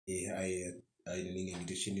ay ninge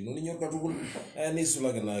ngitishini no nyor katukul ni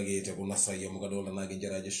sulaga nage te kuna saya muka dola nage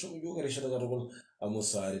jaraje show yo gare shada katukul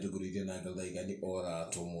amusari to gurite nage dai gani ora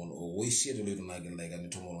tomon o woisi to le nage dai gani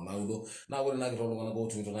tomon naudo na wala nage to ngana go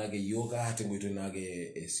to nage yoga hate ngo to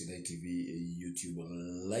nage Sida TV YouTube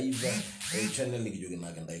live channel ni joge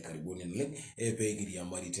nage dai karibuni link pe gidi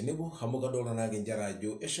amari tenebo hamuka dola nage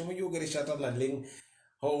jarajo show yo gare shata na link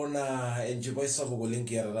Hona enjibai sabu ko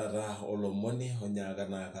link ya rara olomoni honyaga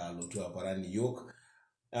na ka lutu aparani yok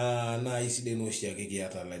na iside no shiage ke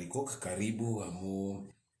ata larikok karibu amu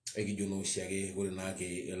ekijono shiage ko na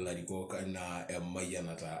ke larikok na emaya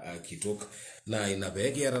na ta kitok na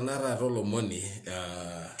inabeke ya rara olomoni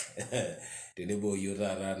tenebo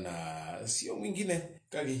yurara na sio mwingine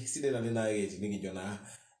kagi side na nina yeti nikijona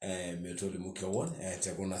metoli mukewon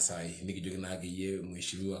tekona sai nikijona ye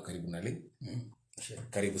mheshimiwa karibu na link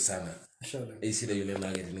karibu sana Sida yule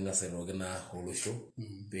nage ninga sero gena holosho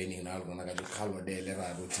beni na algo naga khalwa de le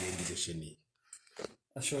rado ti invitation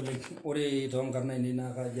ashole ore tongarna ni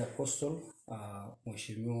naga ya apostol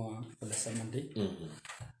mheshimiwa Samante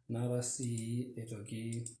na rasi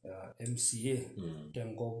etoki MCA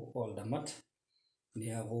tengo Ildamat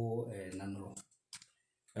ni ago nanro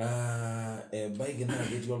bai gena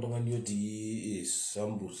get yoldo ngani yoti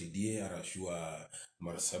sambusi die arashua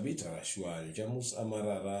marsabit arashua jamus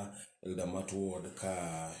amarara Ildamat ward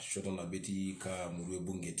ka shotona beti ka murwe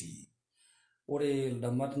bungeti ore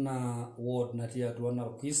Ildamat na ward na tia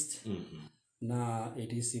Narok East na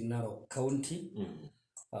it is in Narok County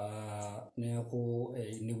ne ako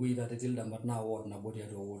ni wida te Ildamat na ward na bodi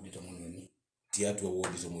ato ward itomuniuni tiatu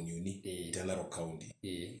ward itomuniuni te Narok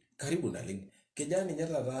County karibu na link kejani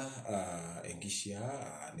nyarara engishia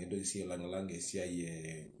nido isi langalange isia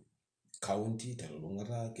ye county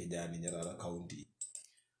talungara kejani nyarara county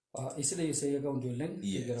isida yuse county leng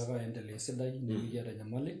kigaraga endele sida ni yara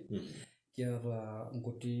nyamale kiara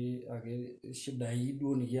ngoti age shida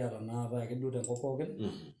idu ni yara na ba age do tenko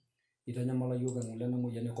kogen itanyamala yoga ngulena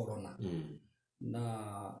moyene corona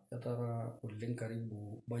na yatara uleng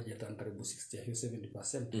karibu budget an karibu 60 to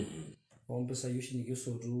 70% pesa yushi ni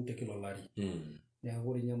kisotu tekilolari ya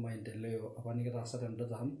gori nya maendeleo apa ni kita asara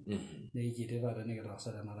ndadam ne kitera da ne kita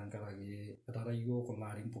asara na rangaragi atara yo ko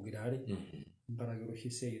lari mpugirari ngaragi ro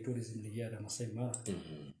hise tourism ni ya da masema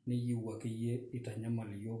ni yuwa kiye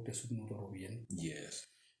itanyamali yo tesuno robiyen yes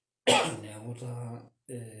ne awota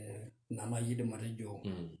na mayide marejo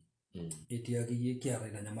etiagi ye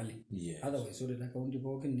kiara na nyamali otherwise ore na county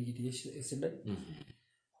boken ni kiti esida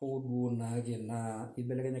odu na ge na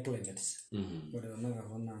ibeleganya climates ore na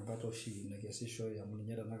ga na ngato shi na ge sisho ya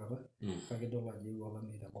munyera na ga kage dola je wala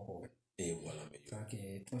mi da bako wala mi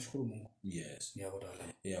kage tunashukuru Mungu yes ya wala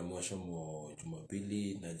ya mwasho mo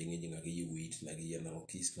Jumapili na jinga ge wit na ge na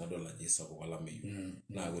rokis na dola je sako wala mi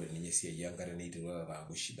na gore ni nyesi ya ngare ni tira ra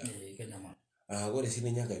gushida kenyama gore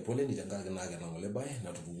sini nyanga ipole ni tanga na ga na ngole bae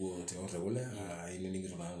na tugo te ore ule ini ningi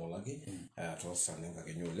tuna ngolaki to sanenga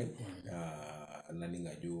ke nyole na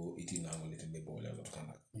ninga jo itina ngole tende bole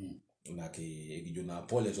lotokana na ke egijo na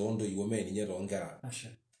pole to ondo iwo me ni nyero ngara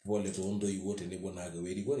pole to ondo iwo tende bona ga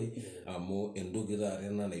weri gore amo endogira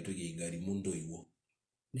rena na itoge igari mundo iwo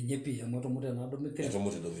ni nyepi ya moto na dometri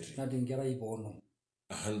na dingera ibono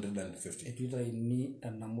 150 etita ini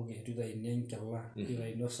anamuge etita ini nkela etita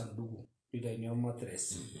ini sanduku etita ini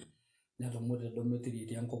mattress na dometri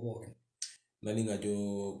ti anko bogen na ninga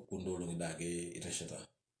jo kundolo ngidage itashata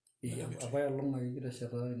apa ya longa kita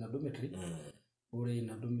shata ina dometri ore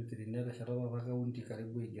ina dometri nera shata wa kaunti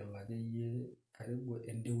karibu igela ye karibu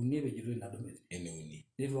endeuni bejiru ina dometri endeuni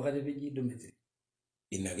ni wakati beji dometri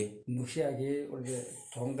inage nushage ore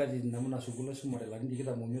tonga di namna sugula sumare landi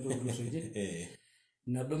kita momento dusoje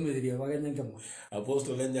na dometri ya wakanya ngama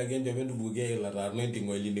apostol enya genjo bendu buge la anointing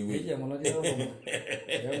oil ni we ya mala ya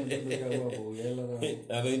ya mundu ya wa ya la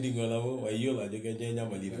anointing oil amo ayo la joge nya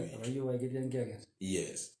mali ayo wa gidi ngenge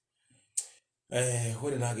yes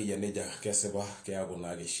hore nage yaneja keseba ke ago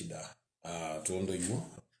nage shida tondo yu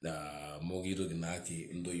da mogiro ginaki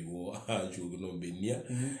ndo yu ajugo no benia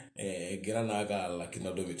gira naga la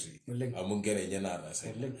kina dometri amungere nyana rasa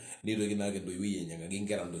ni do ginage do wiye nyanga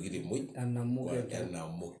gingera ndo gidi moy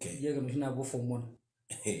anamuke yega mishina bo form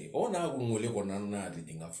 1 ona ngole kona na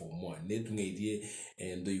dinga form 1 netungeitie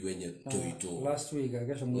ndo yuenye toito last week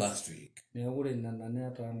last week ne ure na ne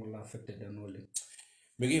atangula affected anole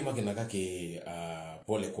mege makina kake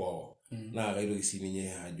pole kwao na gairo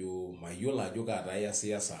isininye ajo mayola ajo ka ya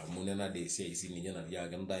siasa munena de sia isininye na ya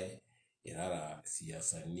gandai irara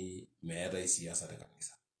siasa ni mera siasa de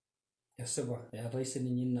kanisa Esipa, eetai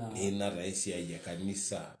sininye ina taa esiai e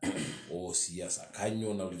kanisa o siasa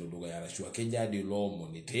kanyo naloito dukuya arashu akeja dii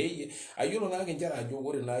loomoni teeyie ayiolo naake njera ajo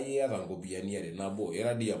ore naa iyata nkopiyiani are nabo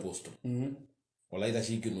ira dii apostle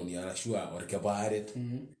olaitashekinoni arashu orkipaaret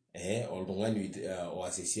oltung'ani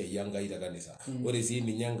oas esiai enkai te kanisa ore sii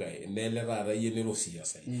ninye enkai nele taata iyie niro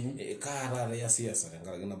siasa kaa taata ya siasa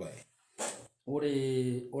tenkaraki ina baye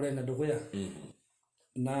ore enedukuya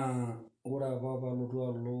naa ore apa paalotu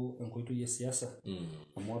alo enkoitoi e siasa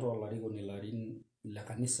amu ata olarikoni larin le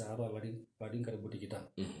kanisa ata larin karibu 20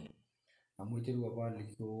 amu iteru apa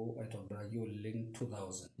alikio aitobiraki oleng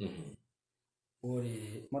 2000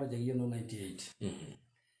 ore matejo akeyie no 98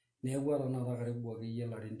 neeku ata naata karibu akeyie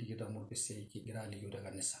larin 20 orpisiai kigira alikio te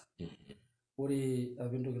kanisa ore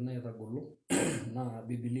apa entoki naitagolo naa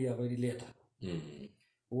Biblia apa erileta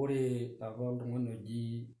ore apa oltung'ani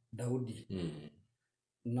oji Daudi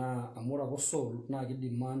naa amu ore apa Saul naa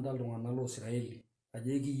kidimanda iltung'anak lo Israeli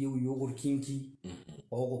ajo kiyieu iyiok orkingi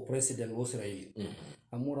ooko president lo Israeli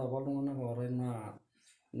amu ore apa iltung'anak ootae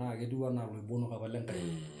naa ketiu anaa loibonok apa lenkai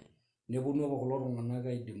neponu apa kulo tung'anak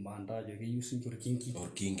aidimanda ajo keyieu sinche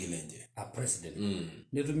orkingi lenye a president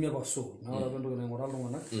netumi apa Saul naa ore apa entoki naing'ura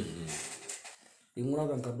iltung'anak ing'ura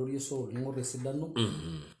apa enkadori e Saul ning'or esidano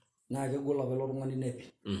naa kegol apa ilo tung'ani nepi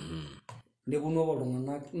neponu apa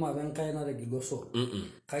iltung'anak maape enkai nategelua Saul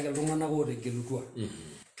kake iltung'anak ootegelutua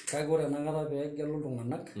kake ore enakata peegelu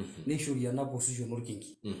iltung'anak neishori ena position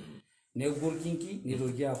orkingi neeku orkingi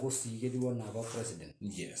nitoki aaku sii ketiu anaa apa president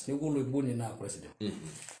neeku oloiboni naa president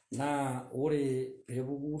naa ore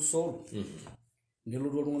peepuku Saul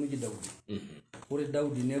nelotu oltung'ani oji Daudi ore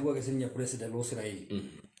Daudi neeku ake sininye president lo Israeli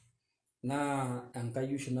naa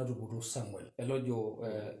enkai oshi natuputuo Samuel elojo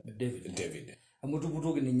David amu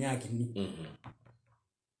tuputuoki ninye akini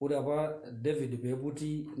ore apa David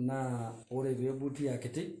peeputi naa ore peeputi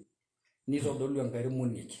akiti nitodolu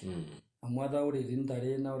enkairemoniek amu ata ore etii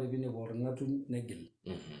ntare naa ore piinepu orng'atuny negil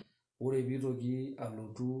ore piitoki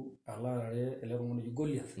alotu alo arare ele tung'ani oji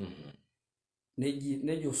Goliath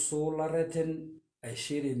nejo Saul arreten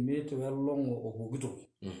aisho eremet welong'o opooki toki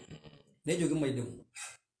nejoki maidemu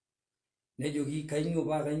nejoki kainyoo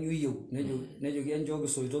paa kainyoo iyieu nejoki enchooki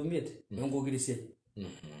soitok 5 wenkokiri siai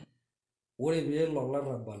ore peelo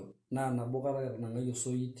olarrabal naa nabo kata etanang'ayie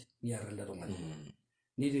osoit niarr ele tung'ani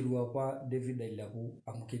niteru apa David ailepu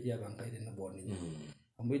amu ketii apa enkai tenebo ninye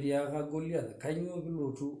amu etiaka Goliath kainyoo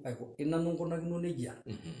pilotu aiko ina nunkunakino nejia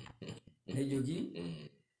nejoki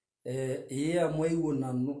amu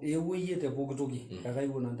eewuo iyie te pooki toki kake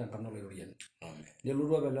aewuo nanu tenkano olairoriani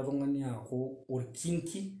nelotu apa ele tung'ani aaku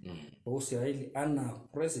orkingi loosiraeli anaa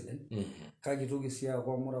president kake itoki sii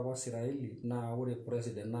aaku amu ore apa Israeli naa ore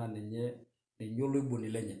president naa ninye oloiboni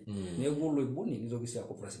lenye neeku oloiboni nitoki sii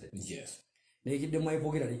aaku president neeku kidimayu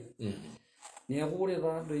pokirare neeku ore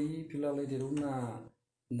taadoi piilo alo aiteru naa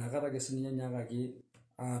inakata ake sininye enyaakaki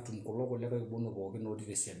aatum kulo kulikae oibonok pookin otii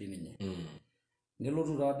tesiadi ninye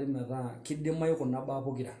nelotu taadoi metaa kidimayu kuna baa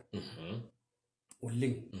pokira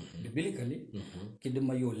oleng biblically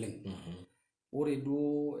kidimayu oleng ore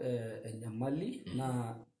duo enyamali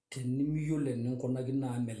naa tenimiyiolo eninkunaki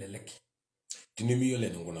naa melelek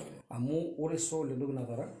amu ore Saul entoki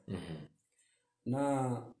natara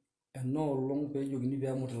naa enoolong peejokini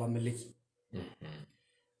peemut ilameleki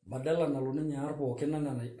badala nalo ninye aar pookin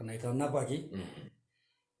enaa enaitanapaki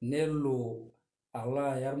nelo alo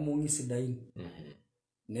aya irmong'i sidain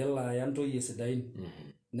nelo aya ntoyie sidain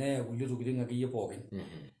neya kulie tokitin akeyie pookin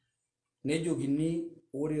nejokini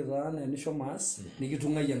ore taa naa enishomo aas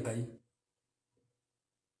nikitung'ayie Enkai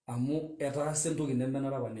amu etaasa entoki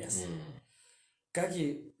nemenare apa nias kake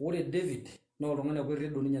ore David naa oltung'ani apa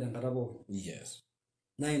erredo ninye tenkata pookin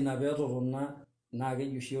naa ina peetotona naa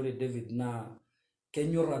keji oshi ore David naa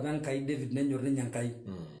kenyorr apa Enkai David nenyorr ninye Enkai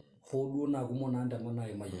hoo duo naa kumok naa ntema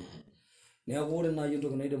naimayie neeku ore naaji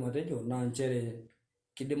entoki naidim atejo naa nchere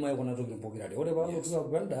kidimayu kuna tokitin pokirare ore paalotu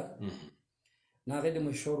apuo enda naa kaidim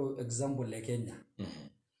aishoru example e Kenya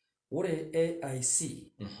ore AIC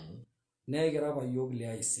naa ekira apa yiok le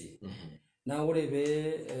AIC naa ore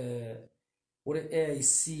pee ore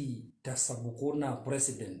AIC tesapuko naa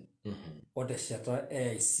president otesheta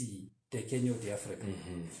AIC te Kenya o te Africa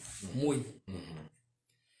Moi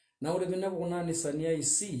naa ore piinepu kuna anisani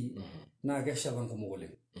AIC naa kesheta nkumok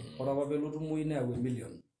oleng ore apa peelotu Moi neyau 1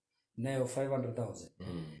 million neyau 500,000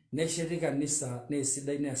 nesheti kanisa naa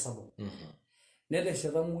esidai naa esapuk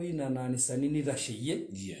netesheta Moi nena anisani nitasheyie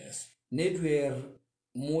netu eer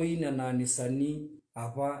Moi nena anisani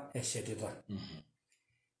apa eshetita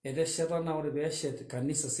etesheta naa ore peeshet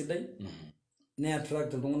kanisa sidai ne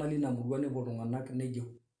attract iltung'anak lina murua nepuo iltung'anak nejo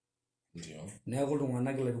neeku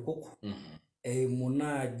iltung'anak ilarikok eimu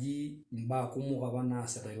naaji mbaa kumok apa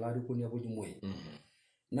naasita ilo arikoni apa oji Moi.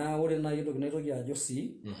 Naa ore naaji entoki naitoki ajo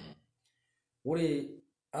sii ore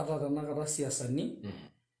ata tenakata siasani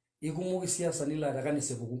ikumok isiasani laa te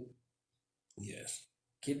kanisa epuku.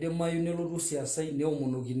 Kidimayu nelotu siasai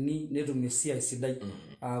neomonokini netum esiai sidai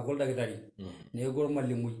aaku oldakitari neeku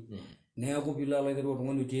ormalimui neeku piilo alo aiteru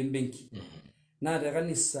oltung'ani otii embenki naa te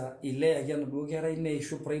kanisa ileyaki enaduo kerai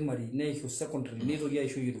neisho primary neisho secondary neitoki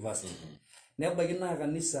aisho university. Nebaiki naa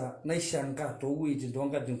kanisa naishangaa toowueitin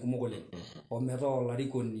toonkatitin kumok oleng ometaa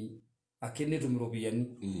olarikoni ake netum iropiyiani.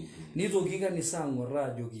 Nitoki kanisa ang'uarraa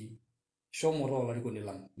ajoki shomo taa olarikoni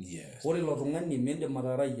lang. Ore ilo tung'ani miindim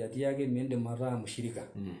atarai atiake miindim ataa mshirika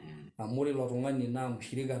amu ore ilo tung'ani naa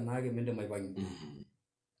mshirika naake miindim aipang'ie.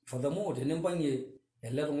 Furthermore tenimpang'ie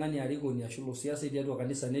ele tung'ani arikoni ashu ilo siasai tiatua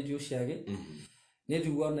kanisa netii oshiake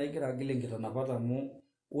netiu enaa egira agil enkitanapat amu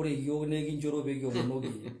ore iyiok nekinchoro pee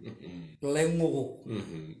kiomonoki ilaing'okok.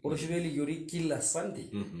 Ore oshi peelikiori kila Sunday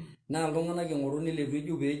naa iltung'anak eng'oru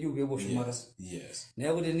niletu ejo peepuo shumata.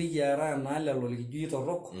 Neeku tenikiaraa naa lelo likijo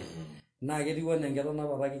torrok naa ketiu enaa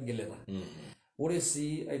enkitanapata kigilita. Ore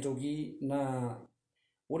sii aitoki naa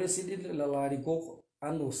ore sii lelo arikok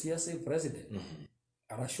anaa osiasai president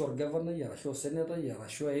arashu orgavanai arashu osenetai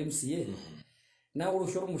arashu MCA naa ore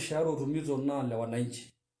oshi ormushaara otumito naa le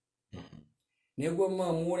wananchi. Neeku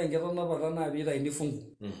amu ore enkitanapata naa piitaini fungu.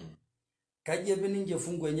 Kaji epe ninche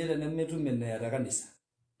fungu enye tenemetum enea te kanisa?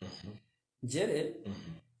 Nchere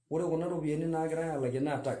ore kuna ropiyiani naagirai aalakie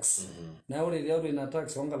naa tax. Naa ore tiatua ina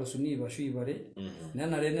tax oonkalisuni 100 ashu 200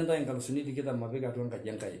 nenare nintayu nkalisuni 20 apik atua enkaji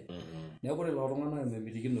Enkai. Neeku ore lelo tung'anak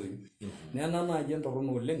memitikinoyu. Nena naaji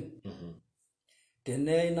entorrono oleng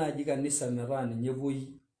teneyai naaji kanisa metaa ninye epuoi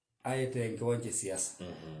aitaa enkiwanja e siasa.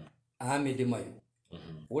 Midimayu.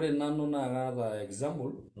 Ore nanu naa kaata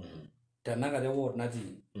example tenakata eward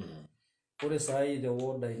natii. Ore saai te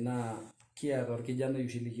ward ai naa kiata orkijanai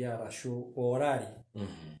oshi likiata ashu oorari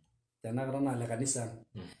tenakata naa le kanisa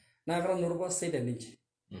ang. Naa kara naa orpastai teninche.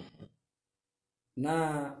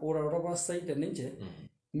 Naa ore orpastai teninche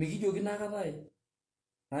mikijokini aikata ai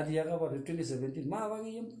natii ake apa te 2017 maapa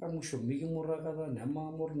akeyie mpaka musho miking'urr aikata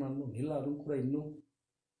nemaamurr nanu nilo atum kura ino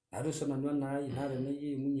natum sinanu enaai naa teneyie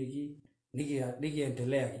eimunyeki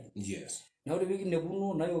nikiendelea ake. Na ore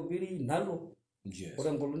piikinepuno naihubiri nalo. Ore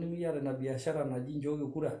enkolong nimikiata ina biashara naji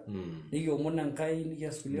nchooki kura nikiomon Enkai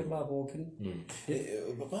nikias kulie baa pookin.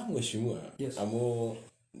 Papa mheshimiwa amu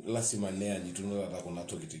lasima neanyituno taata kuna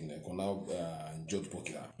tokitin kuna njot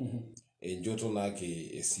pokira. Enjoto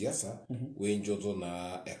naake esiasa wenjoto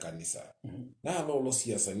na ekanisa. Naa lolo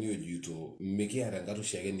siasa niyo jito mikiata enkata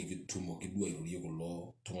oshiake nikitumoki duo airorie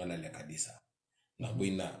kulo tung'anak le kanisa. Nabo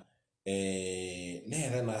ina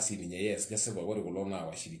neera naa sii ninye yes kesipa ore kulo naa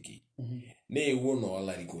washiriki. Neewuo naa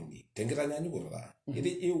olarikoni tenkitanyanyukoto taa.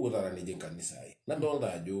 Eewuo taata ninye kanisa ai.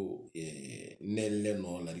 Nadolta ajo nele naa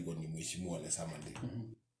olarikoni mheshimiwa le Samante.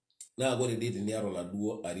 Naa ore dii teniata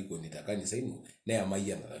oladuo arikoni te kanisa ino naa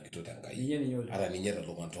emayianata kitok Enkai. Ata ninye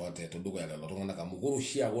tedukuya lelo tung'anak amu ore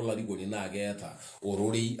oshiake olarikoni naa keeta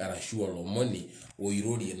ororei arashu olomoni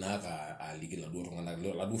oirorie naa aliki laduo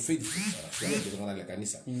tung'anak laduo faithful arashu laduo tung'anak le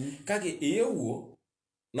kanisa. Kake eewuo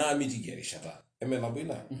naa mitiki erishata. Eme nabo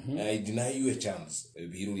ina I deny you a chance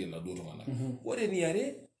piirorie laduo tung'anak. Ore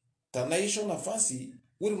eniare tanaisho nafasi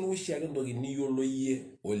ore naa oshiake entoki niyiolo yie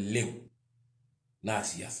oleng naa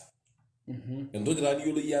siasa. Entoki taa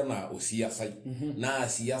niyiolo yie anaa osiasai naa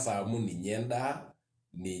siasa amu ninye endaa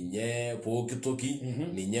ninye pooki toki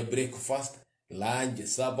ninye breakfast lunch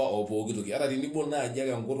supper o pooki toki. Ata tenibol naaji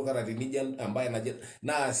ake enkutuk ata tenijo embaye naje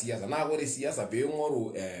naa siasa. Naa ore siasa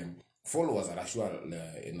peing'oru followers arashu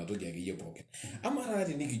ina toki akeyie pookin. Ama taata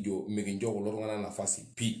tenikijo mikincho kulo tung'anak nafasi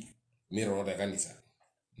pii miroro te kanisa.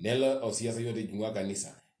 Nelo osiasai otijing'ua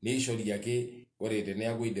kanisa neishori ake ore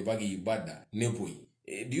teneaku idipaki ibada nepuoi.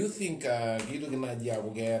 Do you think kitoki naaji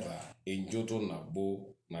aaku keeta enjoto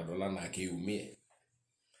nabo nadol anaa keumie?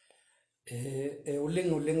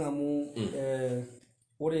 Oleng amu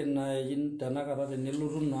ore naaji tenakata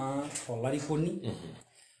tenelotu naa olarikoni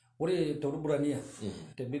ore torburania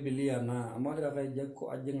te Biblia naa amu agira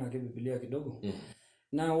ajing ake Biblia kidogo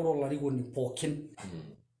naa ore olarikoni pookin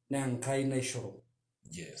naa Enkai naishoru.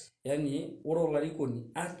 Yani ore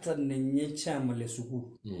olarikoni ata ninye chama le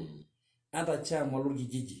sukuul ata chama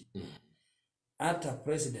lorkijiji ata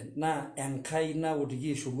president naa Enkai naotiki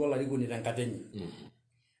aishoru olarikoni tenkata enye.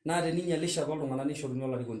 Naa teninyalisha apa iltung'anak nishoruni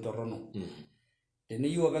olarikoni torrono.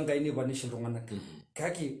 Teneyieu apa Enkai nipanisha iltung'anak.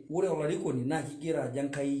 Kake ore olarikoni naa kigero ajo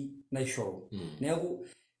Enkai naishoru. Neeku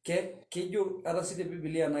kejo ata sii te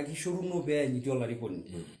Biblia naa kishoruno pee eanyiti olarikoni.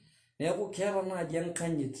 neeku keeta naaji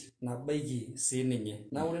enkanyit nabaiki sininye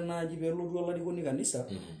naa ore naaji peelotu olarikoni kanisa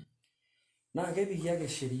naa kepiki ake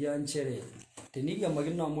sheria nchere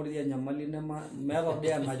teniriamakino amu ore enyamali meeta dii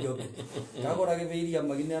enajo openy kake ore ake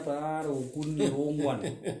peiriamakino etaa are okuni oong'uan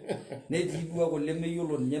netii duo ake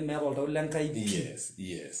olemeyiolo ninye meeta oltau lenkai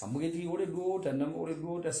amu ketii ore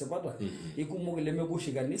duo tesipata ikumok ilemepuo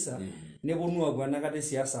oshi kanisa neponu aapuo enakata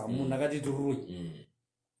esiasa amu inakata iturruroi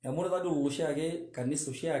amu ore taadoi oshiake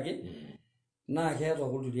kanisa oshiake naa keeta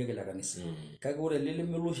ake olturiake le kanisa kake ore ele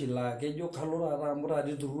lemelo oshi laa kejo kalo taata amu taata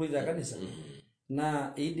iturruroi te kanisa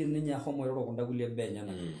naa eidim ninye ahomo airoro kunda kulie baa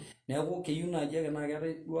enyenak neeku keyieu naaji ake naa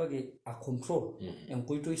keetai duake a control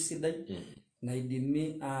enkoitoi sidai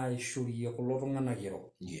naidimi aishorie kulo tung'anak iro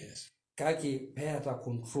kake peeta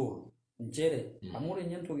control nchere amu ore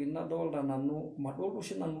nye entoki nadolta nanu madolta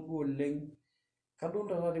oshi nanu duo oleng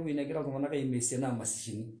kadolta taata ewueji negira iltung'anak aimesie naa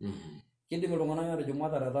masishini kidim iltung'anak atejo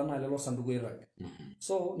matarata naa lelo sanduku oirrag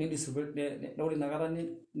so ore inakata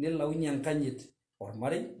nilaunye enkanyit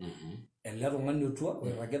ormarei ele tung'ani otua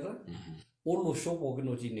oirragita olosho pookin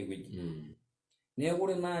otii inewueji neeku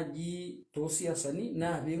ore naaji toosiasani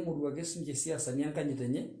naa piing'oru ake sinche siasani enkanyit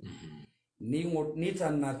enye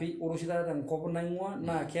nitanapi ore oshi taata enkop naing'ua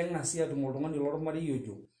naa keng'asi atum oltung'ani lormarei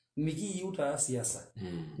ojo mikiyieu taa siasa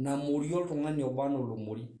namorie oltung'ani oba anaa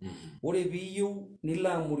olomori ore piiyieu nilo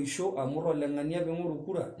amorisho amurr oleng'ania piing'oru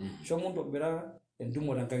kura shomo ntobira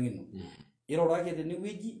entumo tenkang' ino iroro ake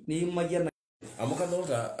tenewueji niimaki ena amu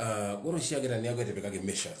kadolta ore oshiake teneeku etipikaki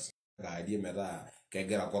measures kaadie metaa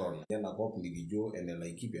kegira corona enakop nikijo ene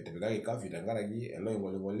Laikipia etipikaki curfew tenkaraki ele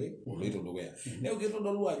oing'oling'oli oloito dukuya neeku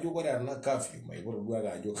kitodolu ajo ore ena curfew maipoti duake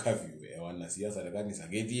ajo curfew wana siasa te kanisa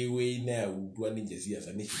ketii ewueji neyautua ninche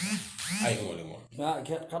siasa nishida aing'oling'ol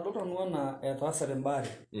kadolta nanu enaa etaasate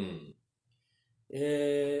embaare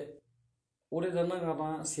ore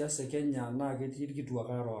tenakata siasa e Kenya naa ketii irkituak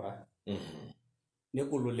aarora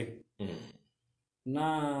negol oleng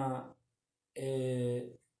naa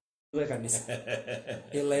kanisa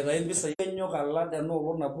elo aitayu mpisai kenyok alad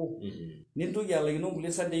enoolong nabo nintoki alaikino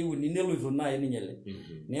nkulie sandei uni neloito naaji ninye ele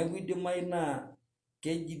neeku idimayu naa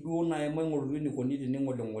keji duo naaji maing'oru enikoni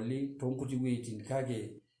tening'oling'oli toonkuti wueitin kake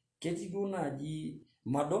ketii duo naaji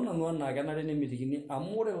madol nanu enaa kenare nemitikini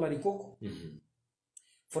amu ore ilarikok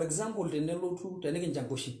for example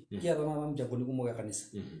tenikinchangoshi kiata taata mchangoni kumok e kanisa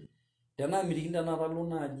tenamitikini tenakata alo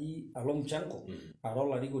naaji alo mchango ara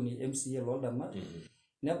olarikoni MCA loldamat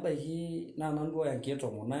nebaiki naa nanu duo aya nkeek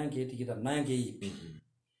 10 naya nkeek 20 naya nkeek 100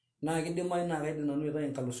 naa kidimayu naa kaidim nanu aitayu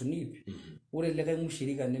nkalusuni 100 ore likae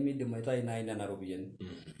mushirika nemeidim aitayu naaji nena ropiyiani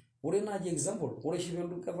ore naaji example ore oshi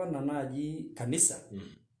peelotu gavana naaji kanisa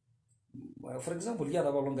for example kiata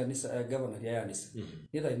apa olong kanisa gavana tiai anisa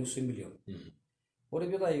nitayu nusu emilion ore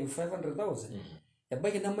piitayu 500,000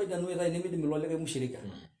 ebaiki nemaidi nanu aitayu nemeidim ilo likae mushirika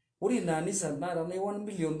ore ina anisa naa tenai 1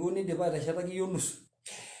 million duo nidipa ateshetaki iyiok nusu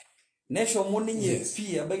neshomo ninye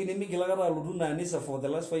pii ebaiki nemigil akata alotu ina anisa for the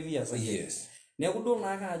last 5 years neeku dol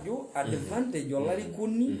naake ajo advantage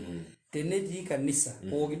olarikoni tenetii kanisa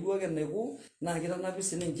pooki duo ake enaiko naa kitanapi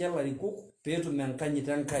sininche ilarikok peetum enkanyit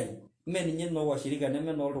Enkai mee ninye noowashirika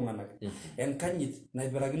neme nooltung'anak enkanyit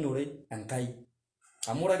naipirakinore Enkai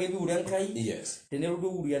amu ore ake piure Enkai tenelotu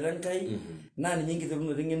euriata Enkai naa ninye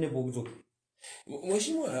enkiterunoto eng'ene pooki toki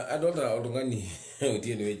Mheshimiwa adolta oltung'ani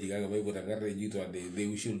otii enewueji kake maiput enkarna ejito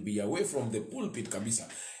they should be away from the pulpit kabisa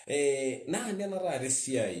naa nena taata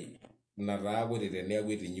esiai nataa ore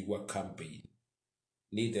teneeku etinyikua campaign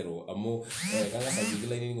niteru amu kang'as ajoki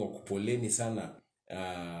ilaining'ok poleni sana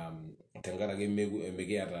tenkaraki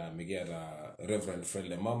mikiata Reverend Fred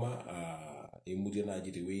Lemama imutie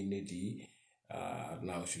naaji tewueji netii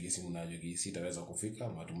naoshoki esimu naajoki sitaweza kufika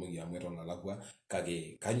matumoki amu eton alakwa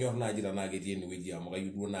kake kanyor naaji tenaa ketii enewueji amu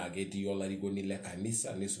kayieu duo naa ketii olarikoni le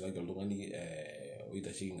kanisa nisulaki oltung'ani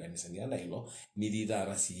oitasheki nkanisani enaa ilo nitii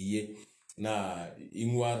taata siiyie naa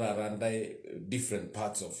ing'ua taata ntae different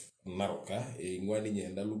parts of Narok ing'ua ninye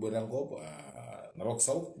enda luboto enkop Narok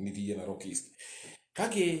South nitii yie Narok East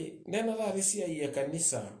kake nena taata esiai e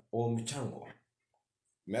kanisa omchango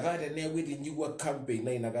metaa teneeku etinyikua campaign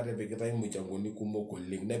naa inakata epikitae mchangoni kumok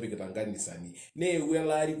oleng nepikita nkanisani neewuo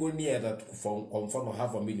ele arikoni eeta kwa mfano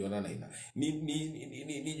 500,000 ana ina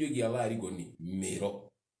nijoki ele arikoni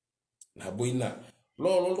miro nabo ina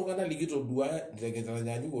lolo iltung'anak likitodua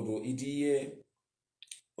tenkitanyanyukoto itii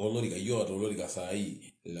olorika yiota olorika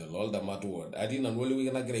saai loldamat ward atii nanu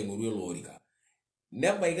olewueji nagira aing'oru ele orika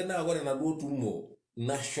nebaiki naa ore enaduo tumo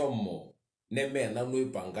nashomo neme nanu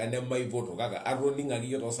oipanga nemaipoto kake atoning'o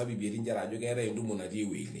akeyie toosapipi etii njere ajo keetai entumo natii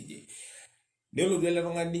ewueji neje nelotu ele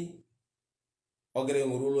tung'ani ogira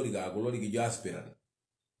aing'oru olorika aaku olorika ijo aspirant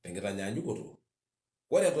tenkitanyanyukoto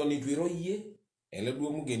ore eton itu iroyie ele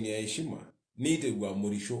duo mugeni ya heshima niterua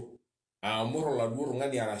amorisho amor oladuo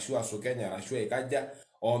tung'ani arashu asukenya arashu aikaja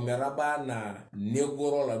ometaba na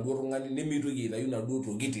negoro oladuo tung'ani nemitoki aitayu naduo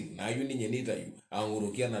tokitin naayieu ninye nitayu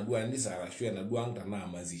ang'oroki enaduo anisa arashu enaduo ang' tanaa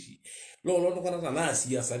mazishi lolo tung'anak tanaa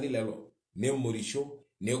siasani lelo nemorisho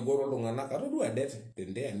negoro iltung'anak atodua det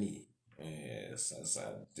tendeani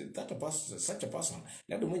such a person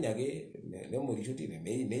nedumunye ake nemorisho tine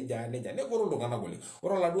neja negoro iltung'anak oleng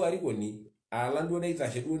ore oladuo arikoni aladuo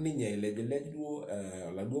neitashe duo ninye elejilej duo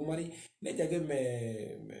oladuo mari neja ake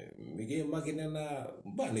mikiimaki nena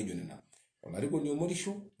mbaa nejo nena olarikoni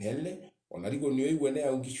omorisho nele olarikoni oiwuo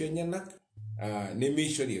neyau nkishu enyenak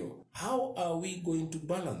nemeishorio. How are we going to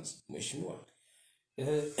balance, mheshimiwa?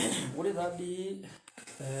 Ore tadi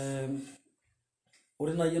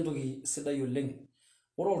ore naaji entoki sidai oleng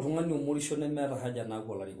ore oltung'ani omorisho nemeeta haja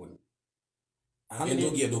naaku olarikoni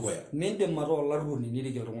entoki edukuya mindim ataa olarikoni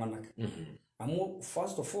nirik iltung'anak amu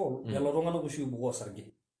first of all lelo tung'anak oshi oibukoo osarge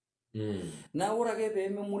naa ore ake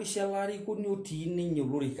peememorisho ele arikoni otii ninye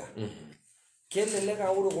olorika kelelek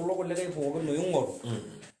aa ore kulo kulikae pookin oing'oru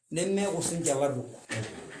nemeeku sinche ilarruok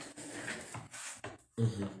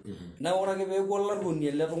naa ore ake peeku olarikoni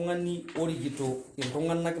ele tung'ani orikito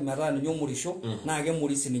iltung'anak metaa ninye omorisho naa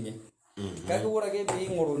kemori sininye kake ore ake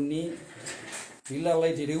peing'oruni piilo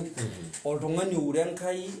aitereu oltung'ani oure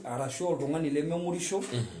Enkai arashu oltung'ani lememorisho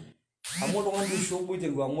amu oltung'ani oshi obo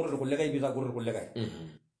oiteru amor irkulikae piitagor irkulikae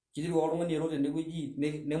kiteru oltung'ani airo tenewueji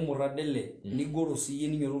nemurra dele nigoro siyie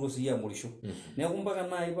ninyototo siyie amorisho neeku mpaka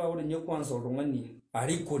naaji paa ore ninye kwanza oltung'ani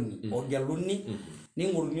arikoni ogeluni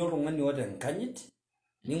ning'oruni oltung'ani oota enkanyit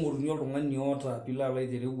ning'oruni oltung'ani oota piilo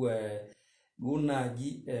aitereu duo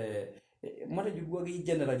naaji matejo duo ake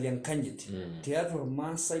generally enkanyit tiatua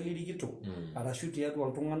irmaasai lirikito arashu tiatua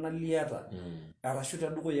iltung'anak liata arashu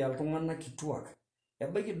tedukuya iltung'anak kituak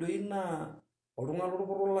ebaiki doi naa oltung'ani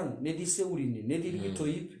lorporor lang netii seurini netii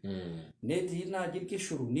irkitoip netii naaji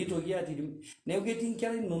irkishuru nitoki atii neeku ketii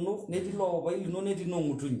nkera inonok netii loopapai lino netii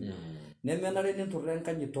noong'utunyi nemenare ninturraa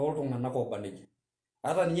enkanyit tooltung'anak ooba nejia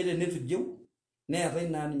ata ninye tenetu ijeu neetai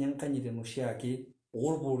naa ninye enkanyit enoshiake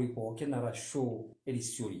orporori pookin arashu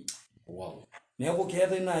erisiori. Neeku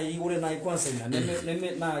keetai naaji ore naaji kwanza ina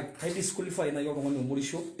naa kaidisqualify naaji oltung'ani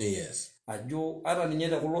omorisho ajo ata ninye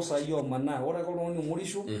tekulo saai omanaa ore ake oltung'ani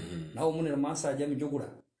omorisho naomon irmaasai ajo mincho kura.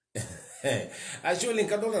 Actually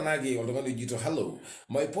kadolta nake oltung'ani ojito hello,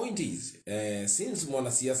 my point is since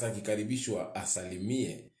mwanasiasa akikaribishwa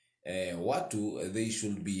asalimie watu they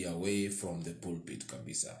should be away from the pulpit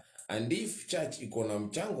kabisa, and if church iko na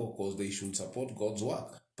mchango cause they should support God's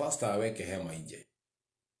work, pastor aweke hema nje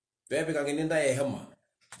pepe kakinenda hema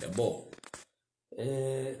the ball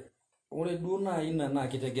ore duo na ina na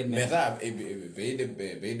kitegemea meta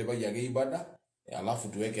beide ba yake ibada alafu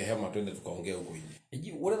tuweke hema twende tukaongea huko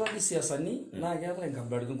nje. Ore tadi siasani na keeta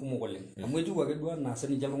enkabilaritin kumok oleng amu etiu ake duo na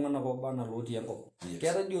sani jaltung'anak oba lotii enkop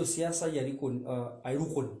keeta dio siasa yarikoni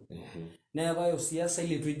airukoni neetai siasa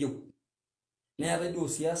ile tuejeu neetai dio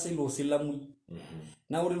siasa ile osilamui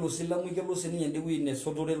na ore osilamui kelo sininye ndewui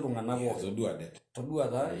nesotore iltung'anak pookin todua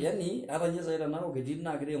taa yani ata nye zaida naro ketii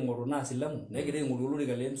na kire ng'oru na silamu negire ng'oru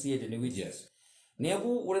olorika le MCA tenewueji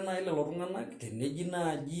neeku ore na ile lelo tung'anak teneji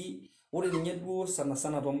naaji ore ninye duo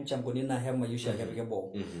sana to mchangoni na hema yusha kepeke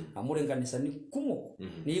boo amu ore nkanisani kumok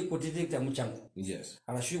ni kutitik te mchango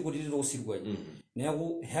arashu kutitik to sirwai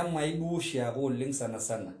neeku hema iduo shiako oleng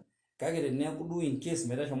sana kake teneeku duo in case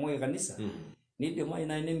metashomoki kanisa nidimai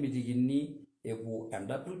na nemitikini epuo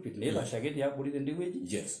enda pulpit neitashake tiabori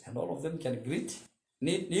tendewueji and all of them can greet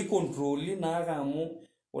ni controli naake amu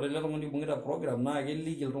ore lelo tung'ani ibung'ita program naa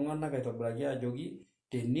keliki iltung'anak aitobiraki ajoki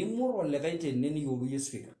tenimur olikae tene nikioruyie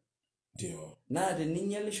speaker naa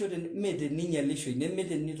teninyalisho me teninyalisho neme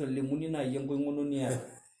tenitolimuni naaji enkoing'ono niata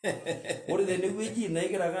ore tenewueji naa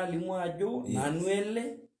ikira ake alimu ajo nanu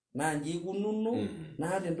ele naa nji ikununo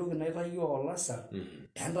naata entoki naitayio olasa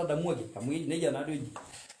entadamuaki amu nejia naadoi eji.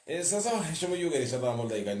 Sasa shomo yugere shata mo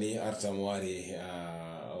daikani artamwari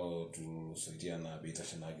tusaidia na beta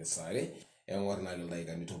shanage sare engwar na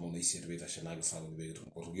daikani to mo isi beta shanage sare be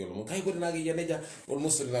orugyo mo kai ko na ge neja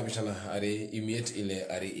almost na bishana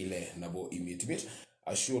are ile nabo immediate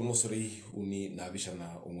ashu almost uni na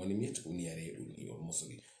bishana umoni miet uni are uni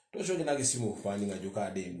almost to shogi na simu fani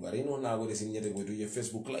ngajuka de ngware no na gore sinyete go to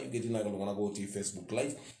Facebook live geti na ngona go to Facebook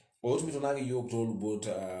live Otu nage yok tolu bot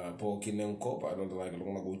po kinenko I don't like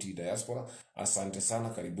ngona go to diaspora. Asante sana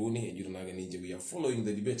karibuni ejiru nage ninje we are following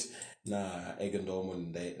the debate na egendo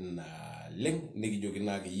monde na link nigi jogi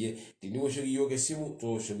nage ye ni wo shogi yoge simu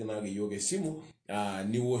to shogi nage yoge simu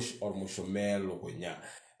ni wo ormushomelo konya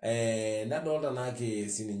Nadolta nake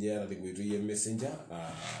sininjera likuitu ye messenger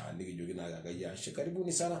nikijoki na gagaya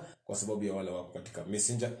karibuni sana kwa sababu ya wale wako katika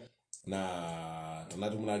messenger na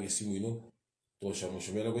tanatu mnage simu ino tosha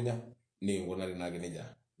mshomele kunya ni ngonari nage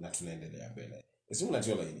neja na tunaendelea mbele simu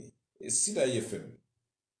natiola ini Sida FM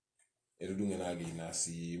erudunge nage na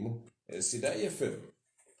simu Sida FM.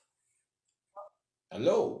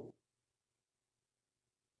 Hello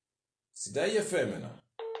Sida FM na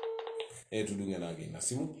tudunge nage na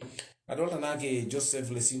simu adolta nage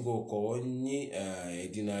Joseph Lesingo Konyi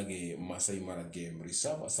edinage Masai Mara Game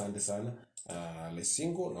Reserve. Asante sana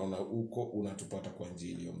Lesingo, naona uko unatupata kwa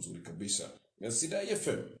njia iliyo mzuri kabisa. Sida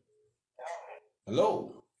FM.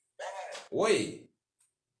 Hello. Woi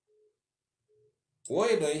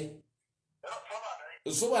doi.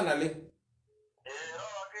 Usuba nale.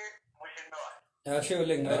 Ashe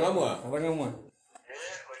lenga. Arangamwa.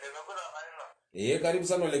 Karibu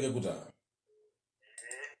sana lege kuta.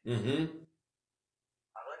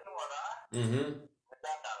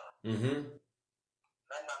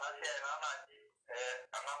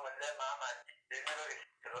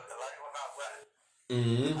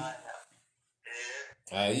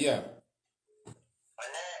 Iya.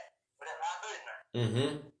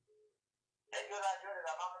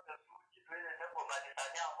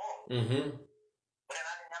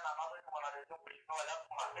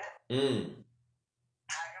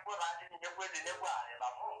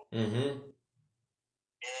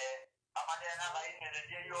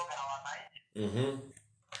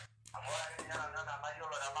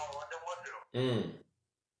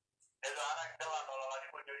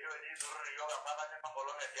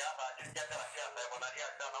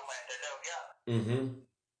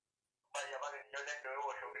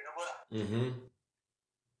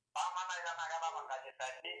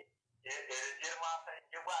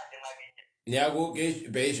 Niago ke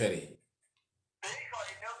beishari.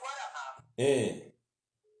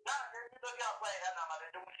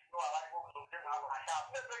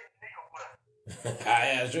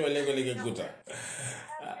 Aya, show lege kuta.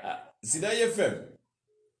 Sida FM.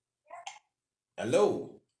 Hello.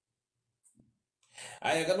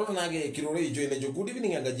 Aya kadona nage kirore ijo ile jo good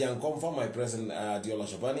evening agajan confirm my present Diola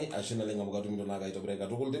Shabani ashina lenga mugatu ndo naga itobreka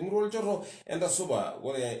tukul demurol choro enda suba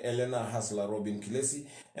wore Elena Hasla Robin Kilesi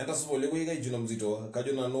enda suba lego yiga ijuna mzito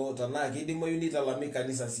kajuna no tanaki dimo unita la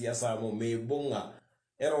kanisa siasa mo mebonga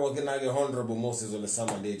ero wakinage honorable Moses ole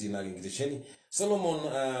Samante nage ngitisheni Solomon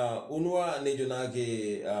unwa nejo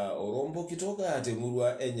nage orombo kitoka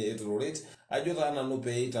atemurwa enye etroret ajota na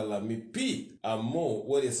nupe itala mipi amo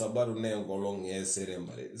wore sabaru ne ngolong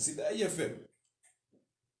eserembare. Sida FM.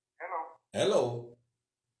 Hello.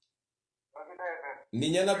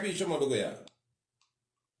 Ninyana pisho madogo ya.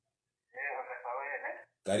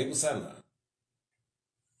 Karibu sana.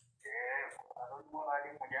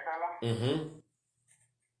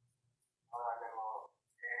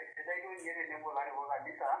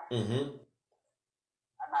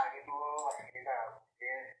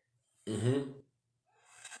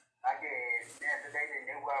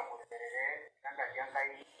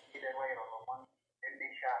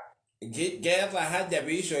 Geta haja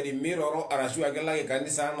bisho di miroro arashua kila ke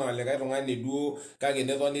kanisa no le kaito ngani duo kage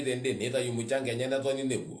ne toni dende ne ta yumuchange nyana toni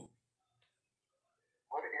nebu.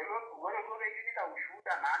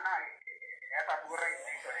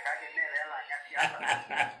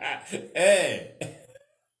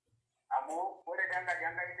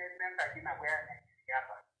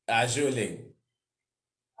 Ashule.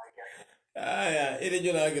 Aya, ile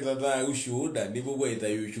jona kitata ushuhuda, ndipo bwaita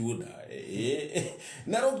ushuhuda.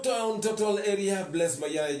 Narok Town total area bless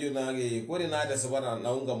mayaya jona ge. Kwani na hata sabana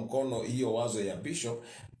naunga mkono hiyo wazo ya Bishop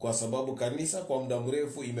kwa sababu kanisa kwa muda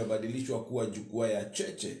mrefu imebadilishwa kuwa jukwaa ya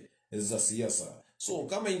cheche za siasa. So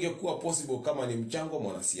kama ingekuwa possible kama ni mchango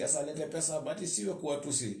mwanasiasa alete pesa but siwe kuwa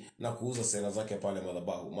tusi na kuuza sera zake pale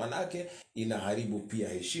madhabahu. Manake inaharibu pia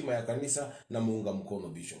heshima ya kanisa na muunga mkono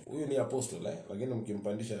Bishop. Huyo ni apostle lakini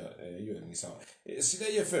mkimpandisha hiyo ni sawa.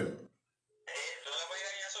 Sida FM.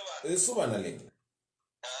 Suba na link.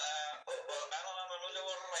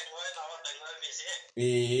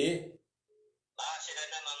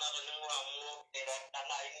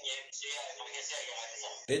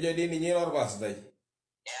 Ejo dini nyelor bas dai.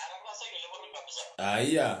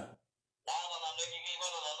 Aya.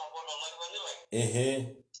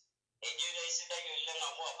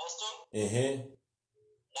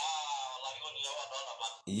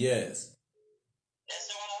 Yes.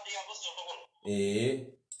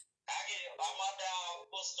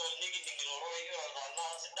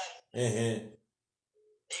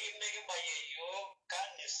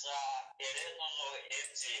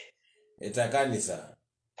 Eta kanisa.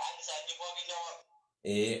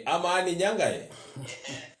 Ama ni nyangae.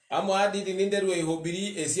 Ama adi tininderu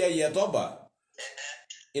ihubiri esiai ya toba.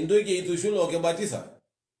 Indoki itushulo ke batisa.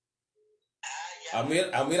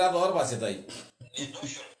 Amira dorba setai.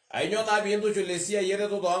 Ainyo na bi intushulo esiai yere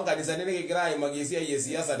to doan kanisa nene kigira imagisia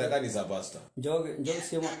yesiasa da kanisa pastor. Jog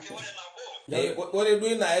sema. Ore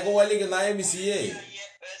dui na eko wali na MCA.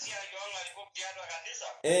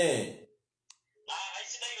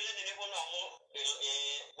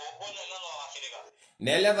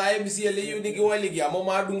 Nele ta MCA le yuni ki wali ki amo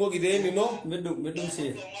madungo kideni no. Medung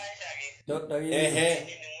si.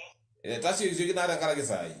 Tasi yuki na kara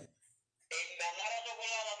kisai.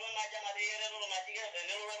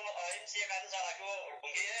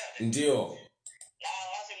 Ndio.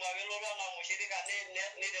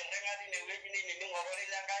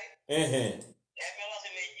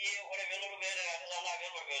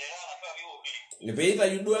 Nipeita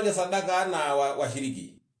yudua ke sadaka na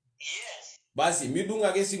washiriki. Basi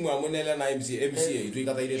midunga ke simu amunele na MCA itu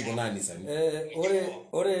ikata ile tonani sani.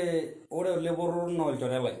 Ore leboro no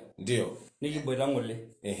olchorelai. Ndio. Nikiboita ngole.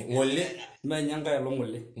 Ngole. Menyanga yalo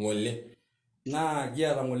ngole. Ngole. Na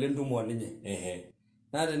giata ngole ntumo ninye.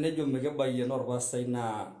 Na tenejo mekebayie norpasai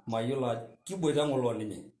na mayiolo kiboita ngolo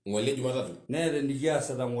ninye. Ngole Jumatatu. Nere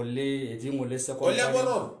nikiasita ngole etii ngole second. Ole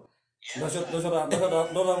boror.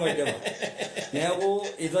 Dora ngwedeba. Neeku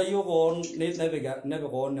itayio koon nepik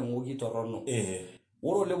koon eng'oki torrono.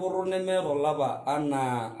 Ore ole boror nemeeta olapa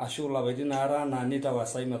anaa ashu lapaitin aare anaa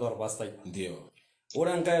nitawasai metaa orpastai. Ndio.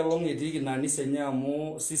 Ore enkae olong etiiki ina anisa enye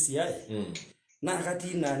amu CCI. Naa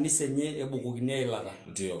katii ina anisa enye ebukokini eilata.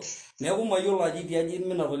 Ndio. Neeku mayiolo ajo tiaji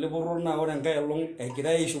mina ole boror naa ore enkae olong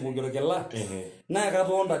egirai aishukoki orkila. Naa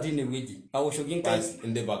katoonta tine wueji aoshoki nkai.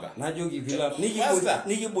 Indipaka. Najoki vila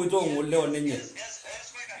nikiboito ng'ole oninye.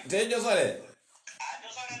 Tejo sore.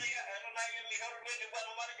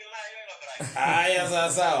 Aya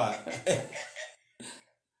sawa.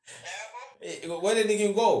 Wale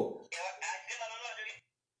nikingo.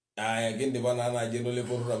 Aya kindi bana na jeno le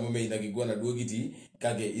porura mume ina kigwana duokiti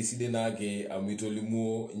kage iside nake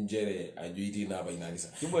amitolimuo njere ajuiti na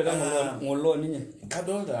bainanisa. Kibo ila ngolo ninye.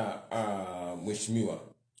 Kadolda mheshimiwa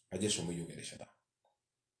ajesho muyugeresha.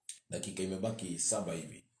 Dakika imebaki 7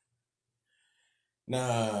 hivi.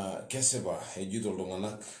 Na keseba ejuto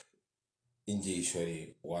longanak inje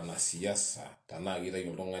ishori wanasiasa tanagira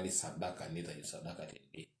yolongani sadaka nita sadaka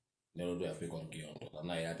tende. Nelodo ya peko ngiondo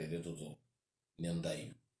tana yate detoto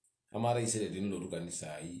nendayu. Amara isere dinlo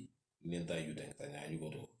dukanisa hii nendayu tengtanya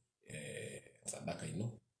yugoto sadaka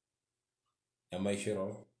ino. Yama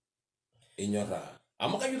ishero inyora.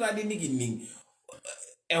 Amaka yuta dini gining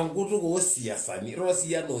enkutu ko siasa ni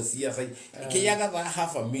rosia no siasa kiyaga ta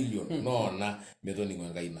 500,000 no na metoni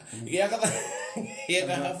ngwangaina kiyaga ta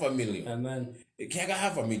kiyaga 500,000 amen kiyaga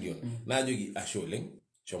 500,000 na jogi asholeng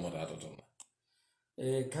chomota totona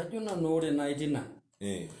kajuna nore na itina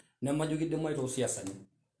na majogi de mai to siasa ni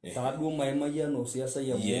tadu mai maya no siasa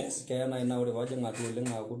ya mo kaya na ina ore waje ngatu oleng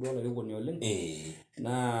aku dola yuko ni oleng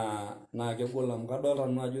na kegola mkadala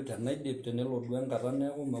najo tenaidip tenelo du enkata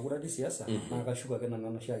neeku makura di siasa na kashuka ke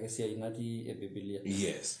nana shake siai natii ebibilia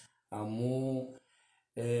amu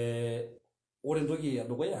ore entoki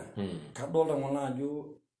edukuya kadolta ng'ola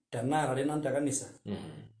ajo tenaarare nanu te kanisa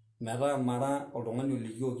metaa mara oltung'ani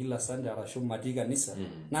olikio kila sande arashu matii kanisa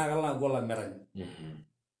naa kalo aaku olamerani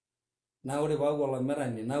naa ore paaku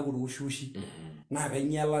olamerani naaku irwushwushi naa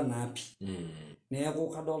kainyala naa pii neeku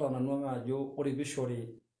kadolta nanu ajo ore piishori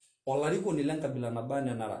olarikoni lenkabila naba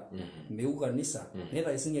nenara meu kanisa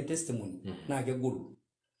nitayu sinye testimony naa kegolu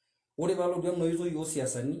ore paalotu ena oitoi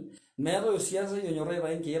oosiasani meetai osiasai onyorra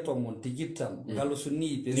aitayu nkeek 10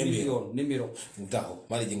 nkalusuni 1,000,000 nemiro Ndaho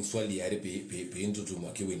malijing swali yare pe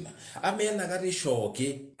intutuma kiwina amena kati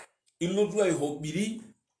shoke ilotu aihobiri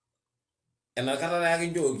enakata yake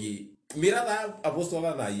njoki mirata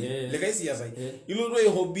apostola na ye lekai siasa ilotu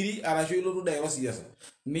aihobiri arashu ilotu dairo siasa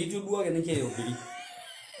mitu duake ninche aihobiri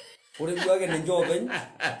ore duake ninche openy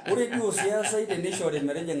ore duo siasa tenishore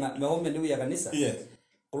metejenga mehome niwia kanisa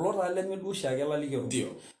kulo taa lemeduo shaake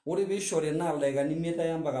lalikero ore piishore naa ildaikani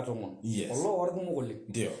mietaya mpaka 10 kulo orkumok oleng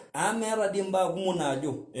meeta dii mbaa kumok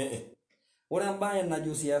naajo ore embaye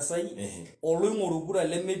najo siasai oloing'oru kura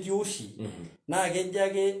lemetii oshi naa kejo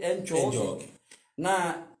ake enchooki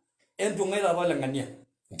naa entung'ai taata oleng'ania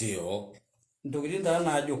ntokitin taa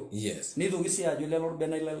naajo nitoki sii ajo lelo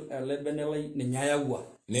bene lai ninye ayawua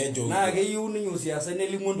naa keyieu ninye osiasai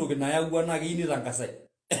nelimu entoki nayawua naa keyieu nitangazai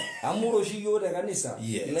amu ore oshi yiok te kanisa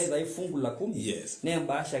ilo aitayu fungu la 10 naa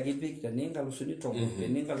embaasha kipik teni nkalusuni 10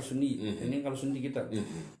 teni nkalusuni 20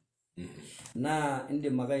 na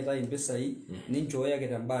indim ake aitayu mpisai ninchooyo ake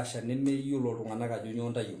tembaasha nemeyiolo iltung'anak ajo nyoo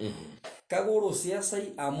ntayu. Kake ore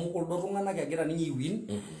osiasai amu kuldo tung'anak egira ninye aiwin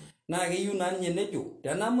naa keyieu naa ninye nejo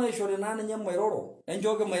tenamaishori naa ninye mairoro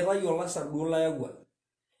enchooki maitayu olasar duo layawua.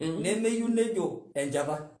 Nemeyieu nejo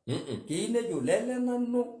enchata. Keyieu nejo lele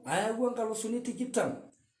nanu ayawua nkalusuni 20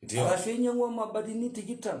 arashu ainyang'ua mabatini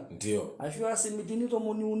 20 ashu asimitini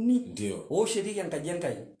 30 ooshetieki enkaji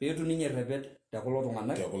Enkai peetum ninye errepet tekulo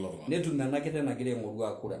tung'anak netum ena kiti nagira aing'oru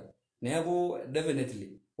akura. Neeku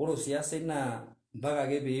definitely ore osiasai naa mpaka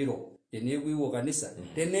ake peiro teneeku iwo kanisa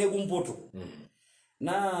teneeku mpoto.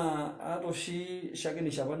 Naa ata oshi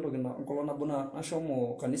shakenisho apa entoki enkolong' nabo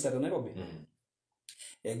nashomo kanisa te Nairobi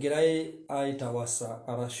egirai aitawasa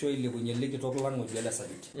arashu ailepunye ele kitok lang' oji Ole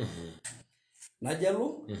Sapit. Najo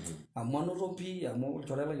alo amu anoto pii amu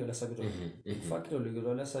olchore lai Ole Sapit. In fact Ole kitok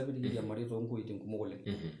Ole Sapit kiriamari toonkueitin kumok oleng.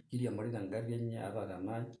 Kiriamari tengarri enye ata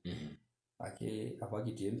tenai ake apa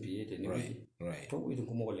kitii MPA tenewueji toonkueitin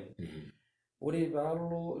kumok oleng. Ore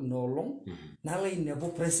paalo inoolong' nalo ainepu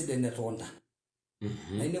president etonta.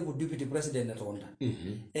 Nainepu deputy president etonta.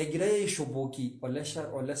 Egirai aishopoki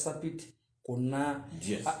Ole Sapit kuna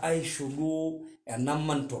aisho duo ena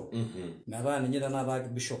mantle metaa ninye tenakata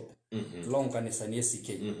bishop loonkanisani e CK.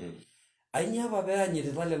 Ainyoo apa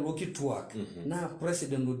peanyitita lelo kituak naa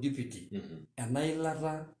president o deputy ena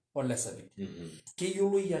ilata Ole Sapit.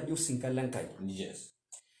 Keyioloi ajo osinka lenkai.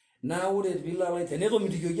 Naa ore piilo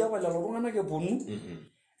tenetomitikioki apa lelo tung'anak eponu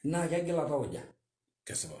naa kegila tauja.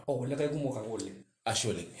 Kesipa. Okulikae kumok ake oleng. Ashe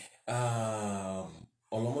oleng.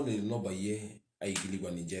 Olomoni lino obayie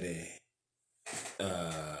aikilikuan nchere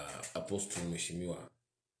Apostle Mheshimiwa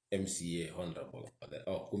MCA Honorable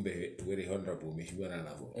kumbe very honorable Mheshimiwa na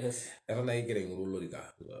nabo. Yes. Era na igira aing'oru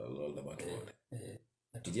olorika Ildamat ward.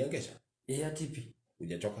 Kitii enkesha? Atipi.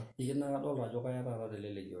 Hujachoka? Naa kadolta ajo kaya taata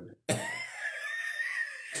teleleki oleng.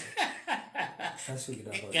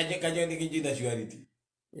 Kajo nikincho ina surety?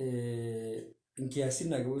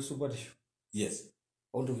 Nkiasin ake wesupatisho. Yes.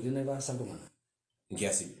 Ontokitin naitaasa iltung'anak.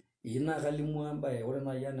 Nkiasin. Naa kalimu embae ore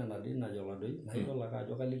naaji enaa enadoi najo oladoi naa idol ake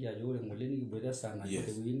ajo kaliki ajo ore ng'ole nikiboita esaa najo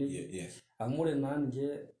tewueji neje amu ore naa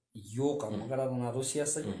ninche iyiok amu kira tanakata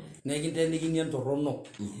osiasai naa ekinteenikini entorrono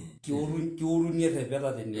kioruni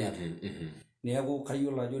errepeta teniata. Neeku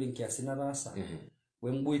kayiolo ajo ore nkiasin nataasa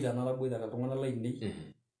wemboita nataboitare iltung'anak lainei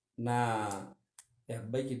naa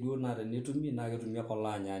ebaiki duo naa tenetumi naa ketumi ake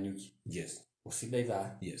oloanyanyuki. Osidai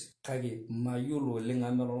taa. Kake mayiolo oleng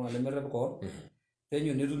amu oltung'ani lemerrep koon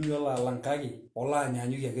penyo netumi olaalang kake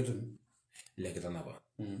oloanyanyuki ake etumi. Lekitanapa.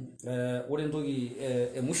 Ore entoki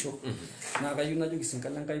emusho naa kayieu najoki sinka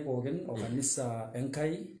lenkai pookin okanisa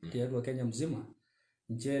Enkai tiatua Kenya mzima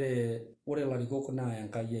nchere ore ilarikok naa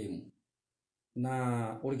Enkai eimu.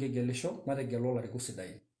 Naa ore kigelisho mategelu ilarikok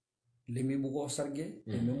sidain lemibukoo osarge,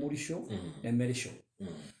 lememorisho, nemerisho.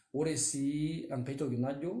 Ore sii enkai toki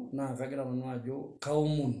najo naa kagira nanu ajo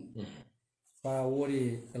kaomon paa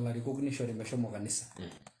ore ilarikok nishori meshomo kanisa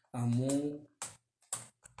amu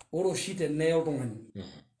ore oshi teneye oltung'ani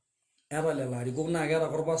eeta lelo arikok naa keeta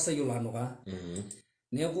ake orpastai olanukaa.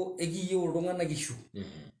 Neeku ekiyieu iltung'anak ishu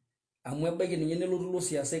amu ebaiki ninye nelotu ilo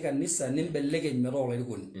siasai kanisa nimbelekeny metaa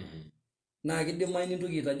olarikoni. Naa kidimayu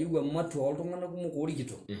nintoki aitajeu ematua oltung'anak kumok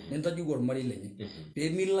oorikito nintajeu ormarei lenye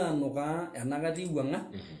peemilo anukaa enakata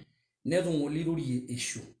iwuang'a netum olirorie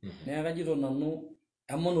ishu. Neeku kajito nanu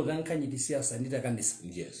emanoto enkanyit isiasani te kanisa.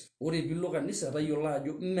 Ore piilo kanisa tayiolo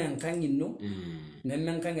ajo mee enkang' ino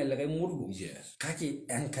nemenkang' elikae moruo kake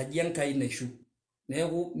enkaji Enkai naishu.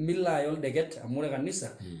 Neeku milo aya oldeket amu ore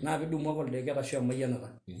kanisa naa pidumu ake oldeket ashu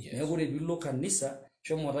emayianata. Neeku ore piilo kanisa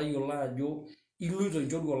shomo tayiolo ajo iloito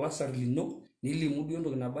inchoru olasar lino nilimu duo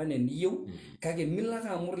entoki naba enaa eniyieu kake milo ake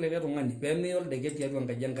amur likae tung'ani peemiya oldeket tiatua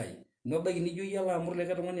enkaji Enkai. Nebaiki nijo iyie alo amur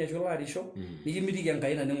likae tung'ani ashu alo arisho nikimitiki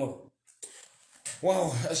Enkai ina ning'oru.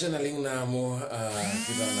 Wow, ashe naleng' naa amu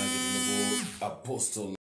kitaa naa tenebo Apostle